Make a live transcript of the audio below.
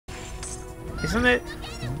Isn't it?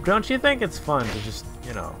 Don't you think it's fun to just,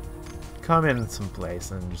 you know, come in some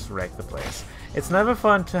place and just wreck the place? It's never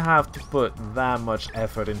fun to have to put that much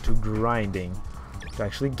effort into grinding to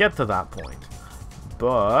actually get to that point.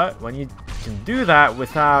 But when you can do that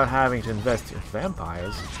without having to invest in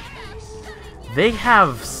vampires, they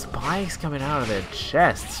have spikes coming out of their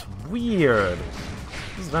chests. Weird.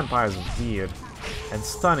 These vampires are weird. And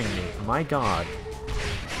stunning me. My god.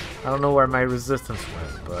 I don't know where my resistance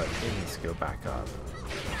went, but it needs to go back up.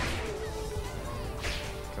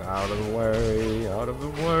 Get out of the way. Out of the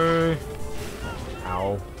way.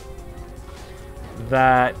 Ow.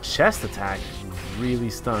 That chest attack really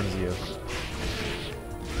stuns you.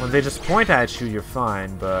 When they just point at you, you're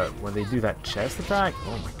fine, but when they do that chest attack,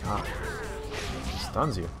 oh my god. It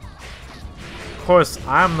stuns you. Of course,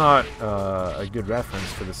 I'm not a good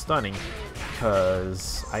reference for the stunning,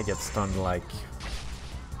 because I get stunned like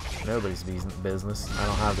nobody's business. I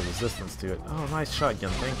don't have the resistance to it. Oh, nice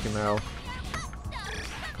shotgun. Thank you, Meryl.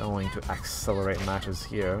 Going to accelerate matches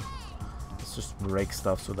here. Let's just break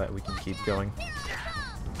stuff so that we can keep going.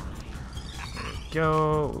 There we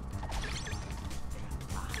go.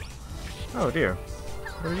 Oh dear.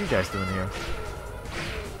 What are you guys doing here?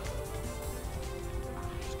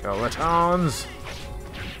 Skeletons!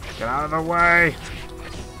 Get out of the way!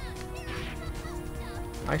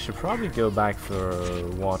 I should probably go back for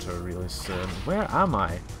water really soon. Where am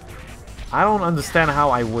I? I don't understand how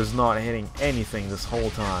I was not hitting anything this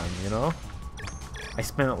whole time, you know? I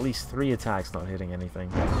spent at least 3 attacks not hitting anything.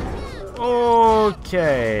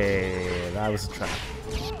 Okay, that was a trap.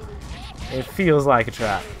 It feels like a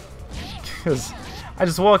trap. Because I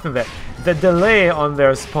just walked in there. The delay on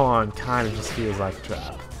their spawn kind of just feels like a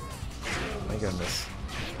trap. My goodness.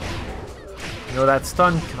 You know, that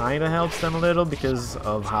stun kind of helps them a little because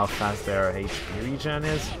of how fast their HP regen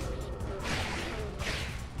is.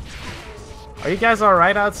 Are you guys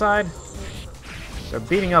alright outside? They're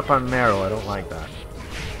beating up on Meryl. I don't like that.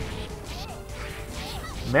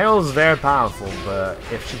 Meryl's very powerful, but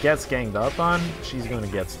if she gets ganged up on, she's going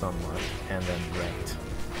to get stun marked and then wrecked.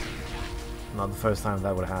 Not the first time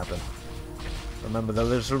that would happen. Remember the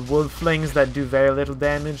little wolflings that do very little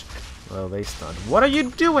damage? Well, they stunned. What are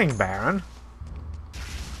you doing, Baron?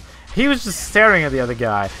 He was just staring at the other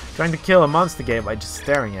guy, trying to kill a monster game by just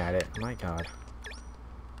staring at it. My god.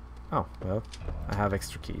 Oh, well, I have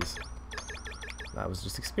extra keys. That was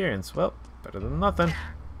just experience. Well, better than nothing.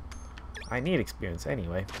 I need experience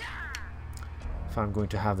anyway. If I'm going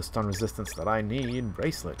to have the stun resistance that I need,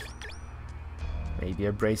 bracelet. Maybe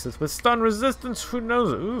a bracelet with stun resistance, who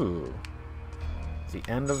knows? Ooh. The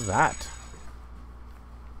end of that.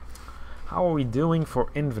 How are we doing for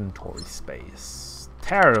inventory space?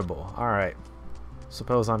 Terrible. Alright.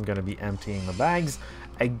 Suppose I'm gonna be emptying the bags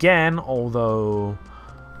again, although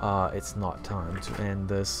it's not time to end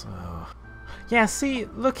this. Yeah, see,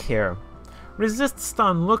 look here. Resist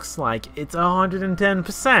stun looks like it's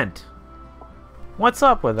 110%. What's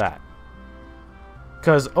up with that?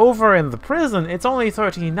 Because over in the prison, it's only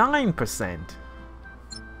 39%.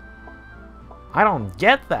 I don't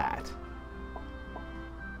get that.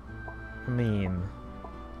 I mean,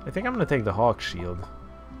 I think I'm going to take the Hawk Shield.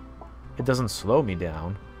 It doesn't slow me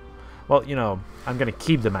down. Well, you know, I'm going to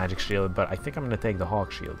keep the Magic Shield, but I think I'm going to take the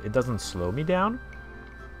Hawk Shield. It doesn't slow me down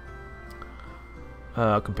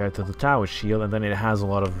compared to the Tower Shield, and then it has a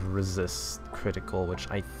lot of resist critical, which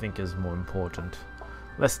I think is more important.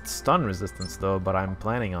 Less stun resistance though, but I'm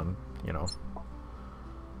planning on, you know.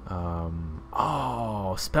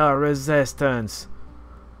 Oh, spell resistance.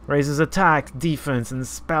 Raises attack, defense, and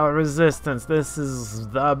spell resistance. This is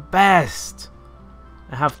the best.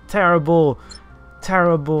 I have terrible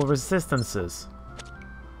resistances.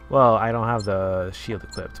 Well, I don't have the shield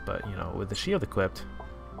equipped, but, you know, with the shield equipped.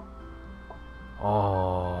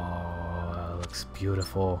 Oh, that looks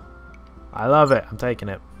beautiful. I love it. I'm taking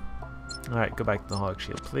it. Alright, go back to the Hawk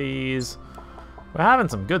Shield, please. We're having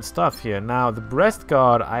some good stuff here. Now, the Breast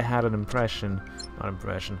Guard, I had an impression... Not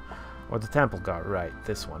impression. Or the Temple Guard, right,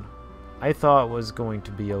 this one. I thought was going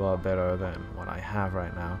to be a lot better than what I have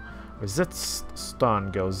right now. Resist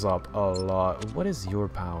stun goes up a lot. What is your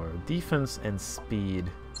power? Defense and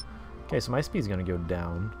speed. Okay, so my speed's gonna go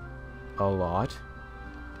down a lot.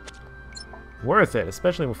 Worth it,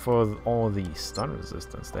 especially for all the stun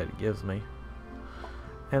resistance that it gives me.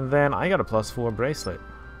 And then I got a +4 bracelet.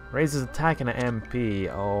 Raises attack and an MP.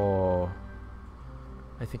 Oh.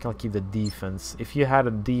 I think I'll keep the defense. If you had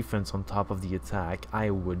a defense on top of the attack, I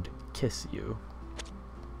would kiss you.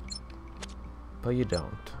 But you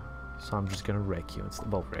don't. So I'm just gonna wreck you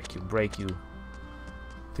instead. Well, break you.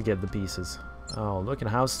 To get the pieces. Oh, look at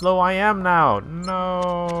how slow I am now.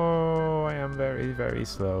 No, I am very, very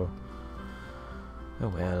slow. Oh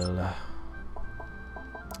well.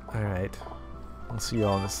 Alright. I'll see you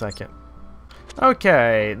all in a second.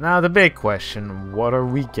 Okay, now the big question. What are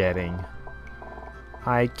we getting?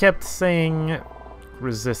 I kept saying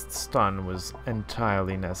resist stun was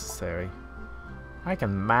entirely necessary. I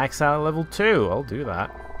can max out level 2. I'll do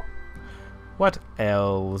that. What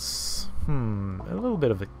else? A little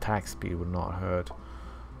bit of attack speed would not hurt.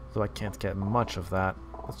 Though I can't get much of that.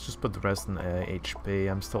 Let's just put the rest in HP.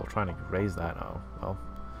 I'm still trying to raise that. Oh, well.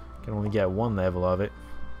 Can only get 1 level of it.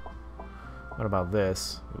 What about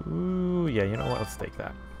this? Ooh, yeah, you know what? Let's take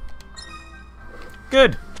that.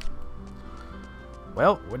 Good!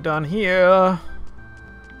 Well, we're done here.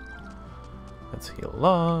 Let's heal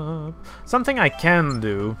up. Something I can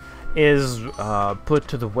do is put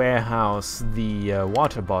to the warehouse the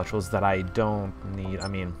water bottles that I don't need. I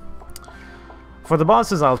mean, for the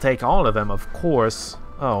bosses I'll take all of them, of course.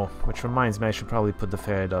 Oh, which reminds me, I should probably put the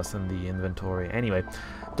fairy dust in the inventory. Anyway,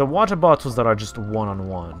 the water bottles that are just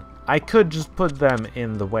one-on-one, I could just put them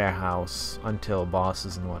in the warehouse until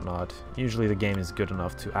bosses and whatnot. Usually the game is good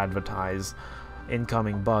enough to advertise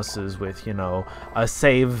incoming bosses with, you know, a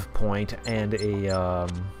save point and a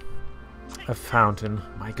fountain.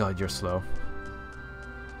 My god, you're slow.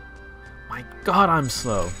 My god, I'm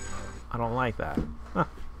slow. I don't like that. Huh.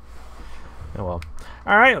 Oh well.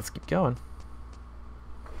 Alright, let's keep going.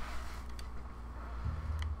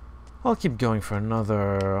 I'll keep going for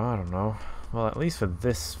another, I don't know. Well, at least for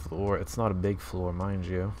this floor. It's not a big floor, mind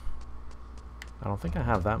you. I don't think I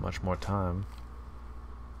have that much more time.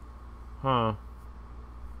 Huh.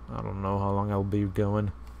 I don't know how long I'll be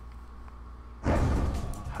going.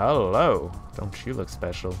 Hello. Don't you look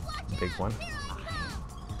special, big one.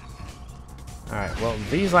 Alright, well,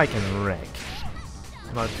 these I can wreck.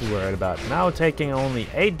 I'm not too worried about. Now taking only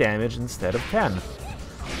 8 damage instead of 10.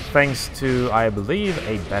 Thanks to, I believe,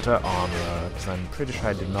 a better armor, because I'm pretty sure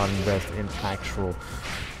I did not invest in actual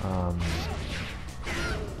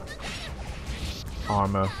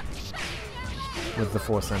armor with the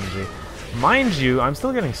force energy. Mind you, I'm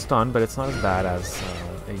still getting stunned, but it's not as bad as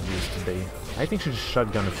it used to be. I think she just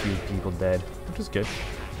shotgun a few people dead, which is good.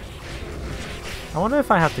 I wonder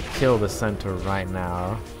if I have to kill the center right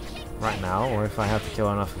now, or if I have to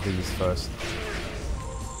kill enough of these first.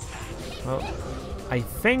 Well, I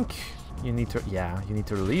think you need to, yeah, you need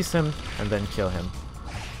to release him and then kill him.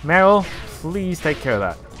 Meryl, please take care of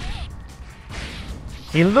that.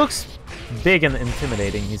 He looks big and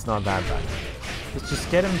intimidating, he's not that bad. Let's just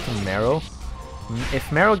get him to Meryl. If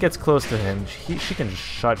Meryl gets close to him, she can just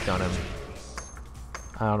shotgun him.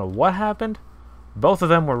 I don't know what happened. Both of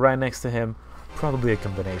them were right next to him. Probably a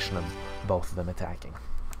combination of both of them attacking.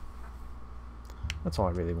 That's all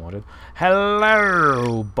I really wanted.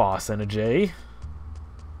 Hello, boss energy.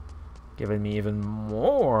 Giving me even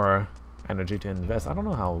more energy to invest. I don't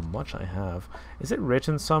know how much I have. Is it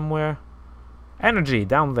written somewhere? Energy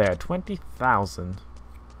down there, 20,000.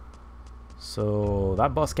 So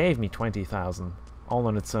that boss gave me 20,000 all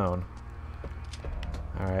on its own.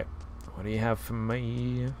 Alright, what do you have for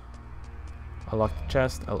me? A locked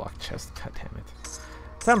chest? A locked chest, god damn it.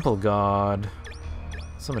 Temple Guard,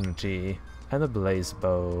 some energy, and a blaze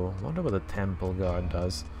bow. Wonder what the Temple Guard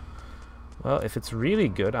does. Well, if it's really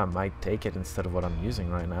good, I might take it instead of what I'm using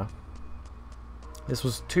right now. This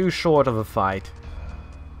was too short of a fight.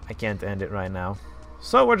 I can't end it right now.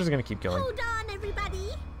 So we're just gonna keep going. Hold on, everybody.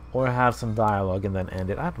 Or have some dialogue and then end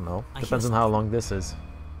it. I don't know. Depends on how long this is.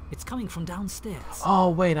 It's coming from downstairs. Oh,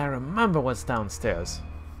 wait, I remember what's downstairs.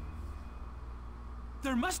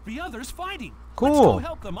 There must be others fighting. Cool. Let's go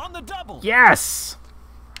help them on the double. Yes!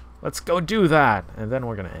 Let's go do that. And then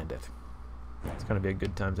we're gonna end it. It's gonna be a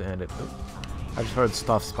good time to end it. Ooh, I just heard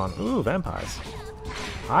stuff spawn. Ooh, vampires.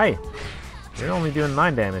 Hi. You're only doing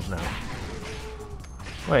 9 damage now.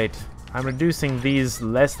 Wait. I'm reducing these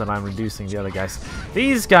less than I'm reducing the other guys.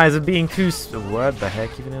 These guys are being too... What the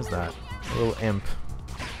heck even is that? A little imp.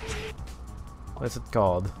 What's it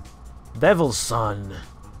called? Devil's Son.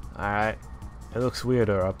 Alright. It looks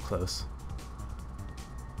weirder up close.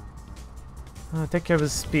 Take care of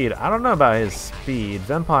his speed. I don't know about his speed.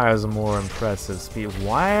 Vampires are more impressive speed.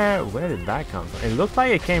 Where did that come from? It looked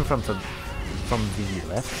like it came from the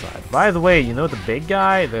left side. By the way, you know the big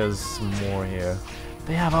guy? There's more here.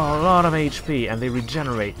 They have a lot of HP and they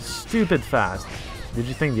regenerate stupid fast. Did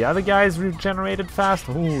you think the other guys regenerated fast?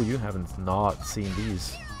 Ooh, you haven't not seen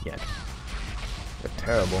these yet. They're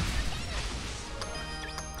terrible.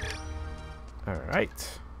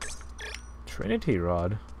 Alright. Trinity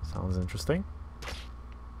Rod. Sounds interesting.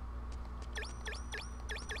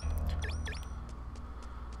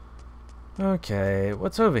 Okay,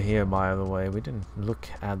 what's over here, by the way? We didn't look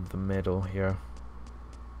at the middle here.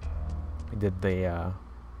 We did the,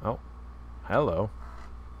 oh. Hello.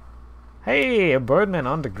 Hey, a birdman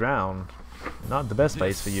underground. Not the best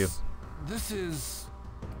place for you. This is...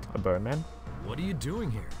 A birdman? What are you doing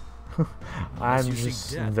here? I'm you seek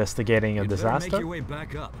just death, investigating a You'd better make disaster. your way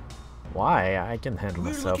back up. Why? I can handle We're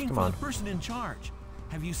myself. looking Come for on. the person in charge.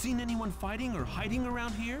 Have you seen anyone fighting or hiding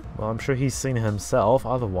around here? Well, I'm sure he's seen himself.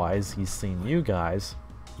 Otherwise, he's seen you guys.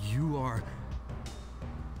 You are...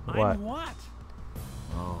 What? I'm what?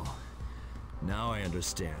 Oh, now I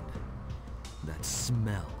understand. That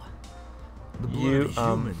smell. The blood You, of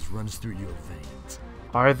humans runs through your veins.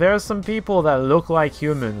 Are there some people that look like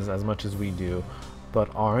humans as much as we do,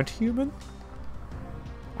 but aren't human?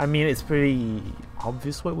 I mean, it's pretty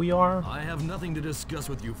obvious what we are. I have nothing to discuss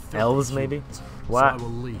with you filthy Elves, maybe? humans, What? So I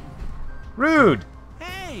will leave. Rude!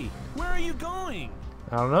 Hey, where are you going?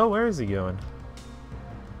 I don't know. Where is he going?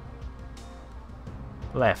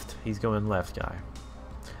 Left. He's going left, guy.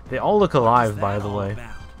 They all look alive, by the way.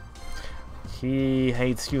 He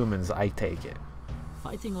hates humans, I take it.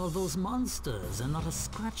 Fighting all those monsters and not a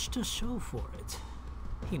scratch to show for it.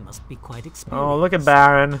 He must be quite experienced. Oh, look at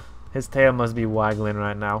Baron. His tail must be waggling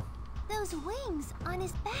right now. Those wings on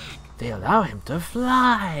his back. They allow him to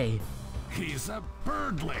fly. He's a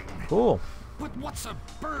birdling. Cool. But what's a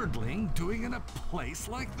birdling doing in a place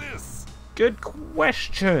like this? Good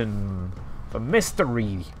question. The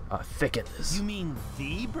mystery thickens. You mean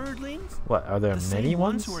the birdlings? What, are there The many same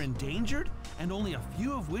ones? who are endangered, and only a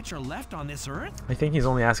few of which are left on this earth? I think he's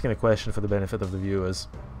only asking a question for the benefit of the viewers.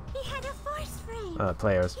 He had a force frame.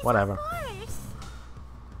 Players, He's whatever. a force.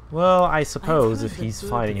 Well, I I've suppose heard if that he's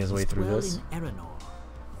fighting his way birdlings through dwell this. in Aranor.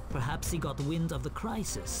 Perhaps he got wind of the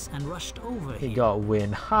crisis and rushed over He here. got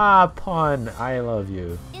win. Ha, pun. I love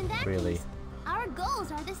you. In that Really. case, our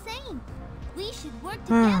goals are the same. We should work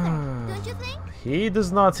together, don't you think? He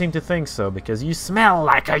does not seem to think so, because you smell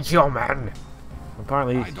like a human.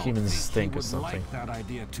 Apparently I don't humans think stink he or would something. like that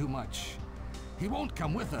idea too much. He won't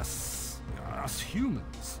come with us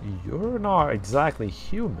humans. You're not exactly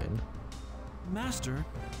human. Master,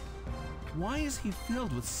 why is he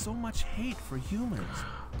filled with so much hate for humans?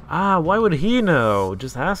 Ah, why would he know?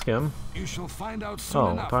 Just ask him. You shall find out soon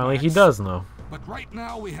Oh, enough, apparently he Max. does know. But right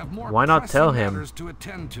now we have more Why not pressing tell him? matters to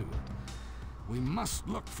attend to. We must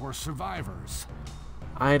look for survivors.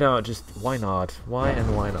 I don't just why not? Why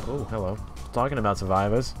and why not? Oh, hello. Talking about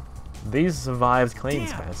survivors. These survived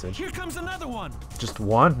Klein's Damn, passage. here comes another one. Just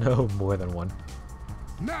one? No, more than one.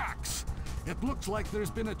 Max, it looks like there's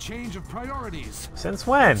been a change of priorities. Since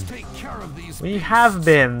when? Let's take care of these We beasts. have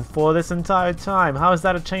been for this entire time. How is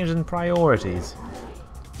that a change in priorities?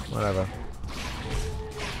 Whatever.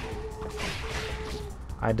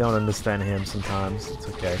 I don't understand him sometimes. It's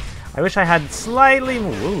okay. I wish I had slightly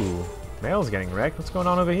more. Ooh, Meryl's getting wrecked. What's going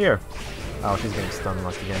on over here? Oh, she's getting stun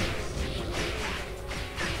locked again.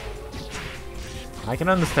 I can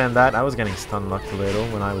understand that. I was getting stun locked a little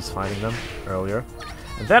when I was fighting them earlier.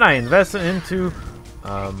 And then I invested into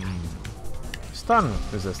stun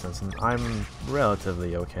resistance, and I'm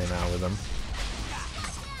relatively okay now with them.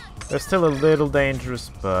 They're still a little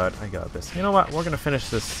dangerous, but I got this. You know what? We're gonna finish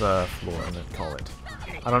this floor and then call it.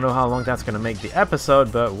 I don't know how long that's gonna make the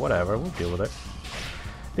episode, but whatever, we'll deal with it.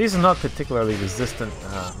 These are not particularly resistant,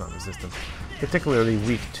 particularly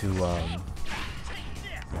weak to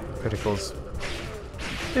criticals.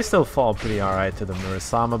 They still fall pretty alright to the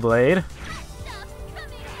Murasama Blade.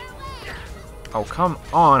 Oh, come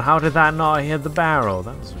on, how did that not hit the barrel?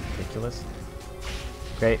 That was ridiculous.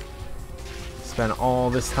 Great. Spend all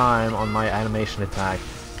this time on my animation attack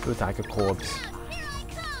to attack a corpse.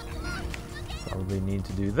 Probably need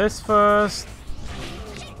to do this first.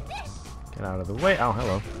 Get out of the way. Oh,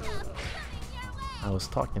 hello. I was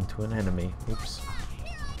talking to an enemy. Oops.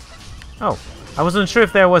 Oh, I wasn't sure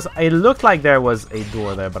if there was... It looked like there was a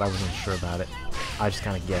door there, but I wasn't sure about it. I just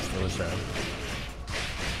kind of guessed it was there.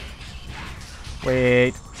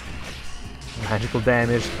 Wait. Magical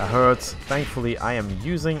damage. That hurts. Thankfully, I am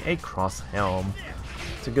using a cross helm.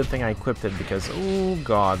 It's a good thing I equipped it because... Oh,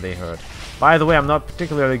 God, they hurt. By the way, I'm not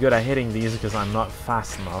particularly good at hitting these because I'm not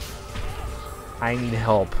fast enough. I need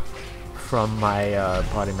help from my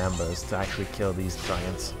party members to actually kill these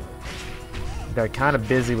giants. They're kind of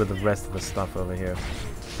busy with the rest of the stuff over here.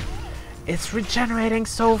 It's regenerating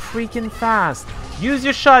so freaking fast. Use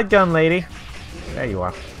your shotgun, lady. There you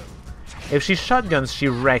are. If she shotguns, she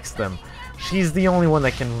wrecks them. She's the only one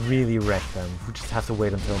that can really wreck them. We just have to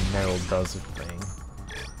wait until Meryl does her thing.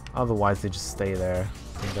 Otherwise, they just stay there.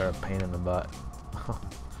 I think they're a pain in the butt.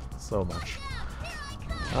 So much.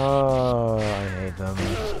 Oh, I hate them.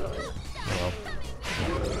 Well.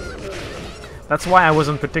 That's why I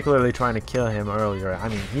wasn't particularly trying to kill him earlier. I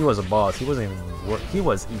mean, he was a boss. He wasn't even he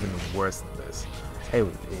was even worse than this. I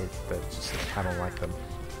don't like them.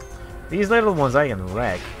 These little ones I can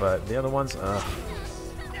wreck, but the other ones,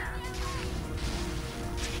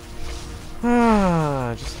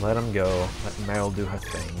 just let them go. Let Meryl do her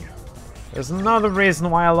thing. There's another reason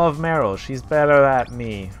why I love Meryl. She's better at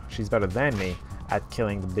me. She's better than me at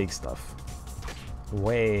killing the big stuff.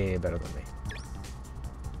 Way better than me.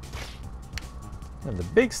 And the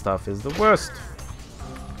big stuff is the worst.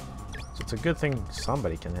 So it's a good thing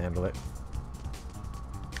somebody can handle it.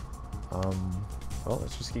 Well,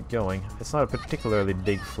 let's just keep going. It's not a particularly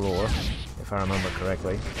big floor, if I remember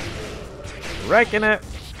correctly. Wrecking it!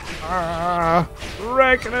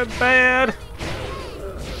 Wrecking it bad!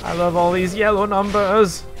 I love all these yellow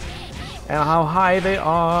numbers! And how high they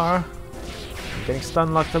are! I'm getting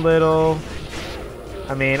stun locked a little.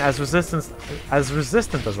 I mean, as resistant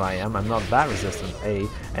as I am, I'm not that resistant, A.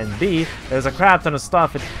 And B, there's a crap ton of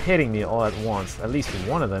stuff hitting me all at once. At least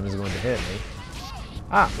one of them is going to hit me.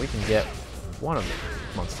 Ah, we can get one of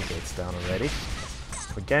the monster gates down already.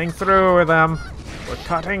 We're getting through with them. We're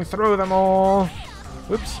cutting through them all.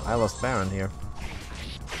 Whoops, I lost Baron here.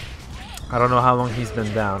 I don't know how long he's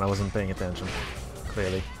been down. I wasn't paying attention,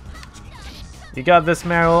 clearly. You got this,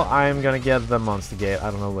 Meryl. I'm gonna get the monster gate.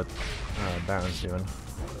 I don't know what Baron's doing.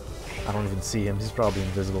 I don't even see him. He's probably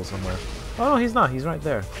invisible somewhere. Oh, no, he's not. He's right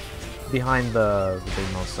there. Behind the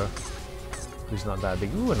big monster. Who's not that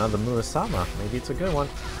big. Ooh, another Murasama. Maybe it's a good one.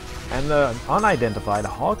 And the unidentified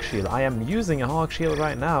Hawk Shield. I am using a Hawk Shield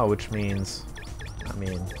right now, which means... I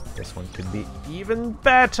mean, this one could be even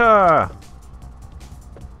better!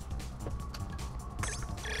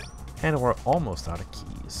 And we're almost out of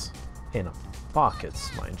keys. In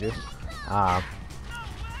pockets, mind you.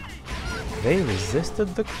 They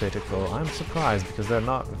resisted the critical. I'm surprised because they're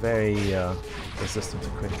not very resistant to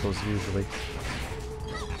criticals usually.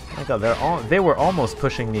 My god, they were almost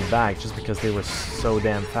pushing me back just because they were so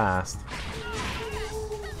damn fast.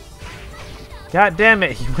 God damn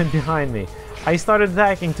it, he went behind me. I started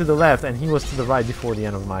attacking to the left and he was to the right before the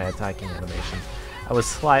end of my attacking animation. I was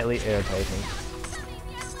slightly irritating.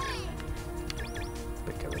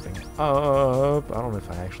 Pick everything up. I don't know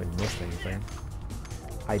if I actually missed anything.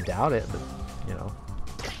 I doubt it, but, you know,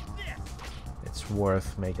 it's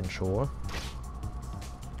worth making sure.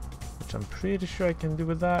 Which I'm pretty sure I can do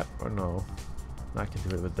with that, or no. I can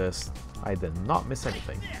do it with this. I did not miss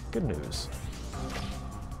anything. Good news.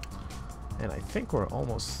 And I think we're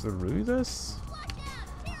almost through this.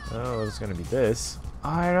 Oh, it's gonna be this.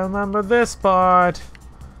 I remember this part!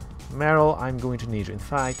 Meryl, I'm going to need you. In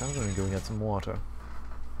fact, I'm going to go get some water.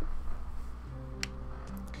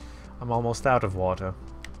 I'm almost out of water.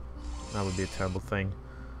 That would be a terrible thing.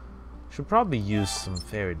 Should probably use some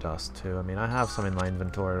fairy dust too. I mean, I have some in my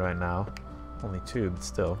inventory right now. Only 2, but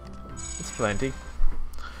still. It's plenty.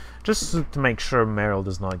 Just to make sure Meryl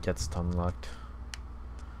does not get stun locked.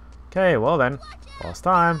 Okay, well then. Last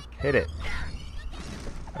time. Hit it.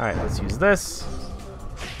 Alright, let's use this.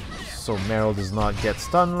 So Meryl does not get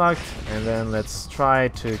stun locked. And then let's try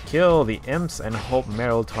to kill the imps and hope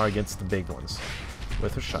Meryl targets the big ones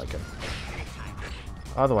with her shotgun.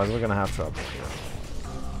 Otherwise, we're gonna have trouble here.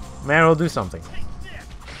 Meryl, do something.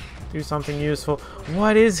 Do something useful.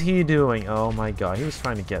 What is he doing? Oh my god, he was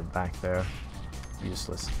trying to get back there.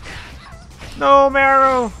 Useless. No,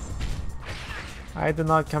 Meryl! I did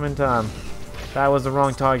not come in time. That was the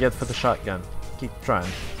wrong target for the shotgun. Keep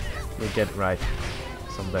trying. You'll get it right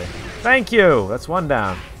someday. Thank you! That's one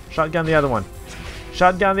down. Shotgun the other one.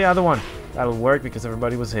 Shotgun the other one. That'll work because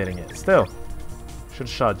everybody was hitting it. Still. Should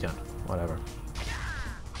shotgun. Whatever.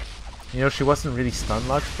 You know, she wasn't really stun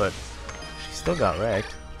locked, but she still got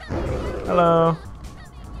wrecked. Hello.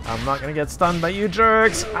 I'm not gonna get stunned by you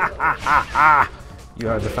jerks. Ha ha ha ha. You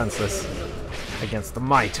are defenseless against the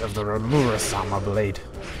might of the Murasama blade.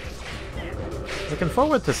 Looking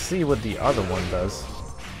forward to see what the other one does.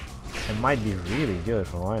 It might be really good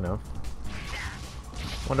for all I know.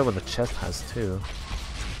 Wonder what the chest has too.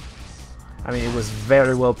 I mean, it was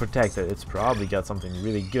very well protected. It's probably got something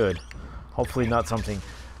really good. Hopefully not something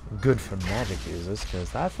good for magic users,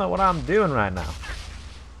 because that's not what I'm doing right now.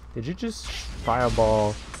 Did you just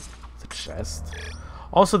fireball the chest?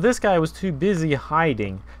 Also, this guy was too busy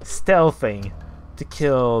hiding, stealthing, to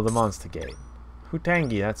kill the monster gate.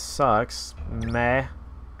 Hutangi, that sucks. Meh.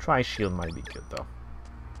 Tri-shield might be good, though.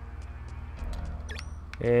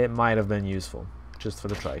 It might have been useful, just for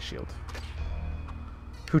the tri-shield.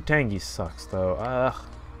 Hutangi sucks, though.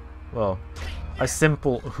 Well, a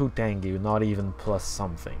simple Hutangi, not even plus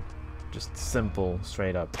something. Just simple,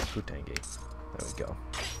 straight up Futengi. There we go.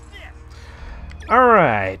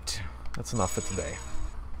 Alright. That's enough for today.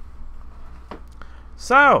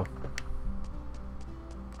 So.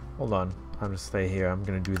 Hold on. I'm gonna stay here. I'm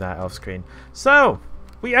gonna do that off screen. So.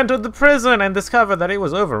 We entered the prison and discovered that it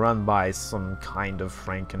was overrun by some kind of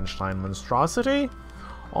Frankenstein monstrosity.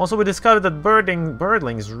 Also, we discovered that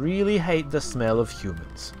birdlings really hate the smell of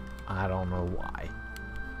humans. I don't know why.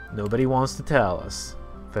 Nobody wants to tell us.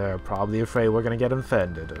 They're probably afraid we're gonna get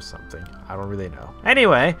offended or something. I don't really know.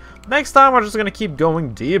 Anyway, next time we're just gonna keep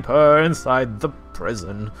going deeper inside the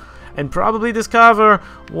prison and probably discover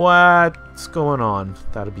what's going on.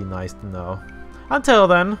 That'd be nice to know. Until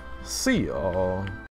then, see y'all.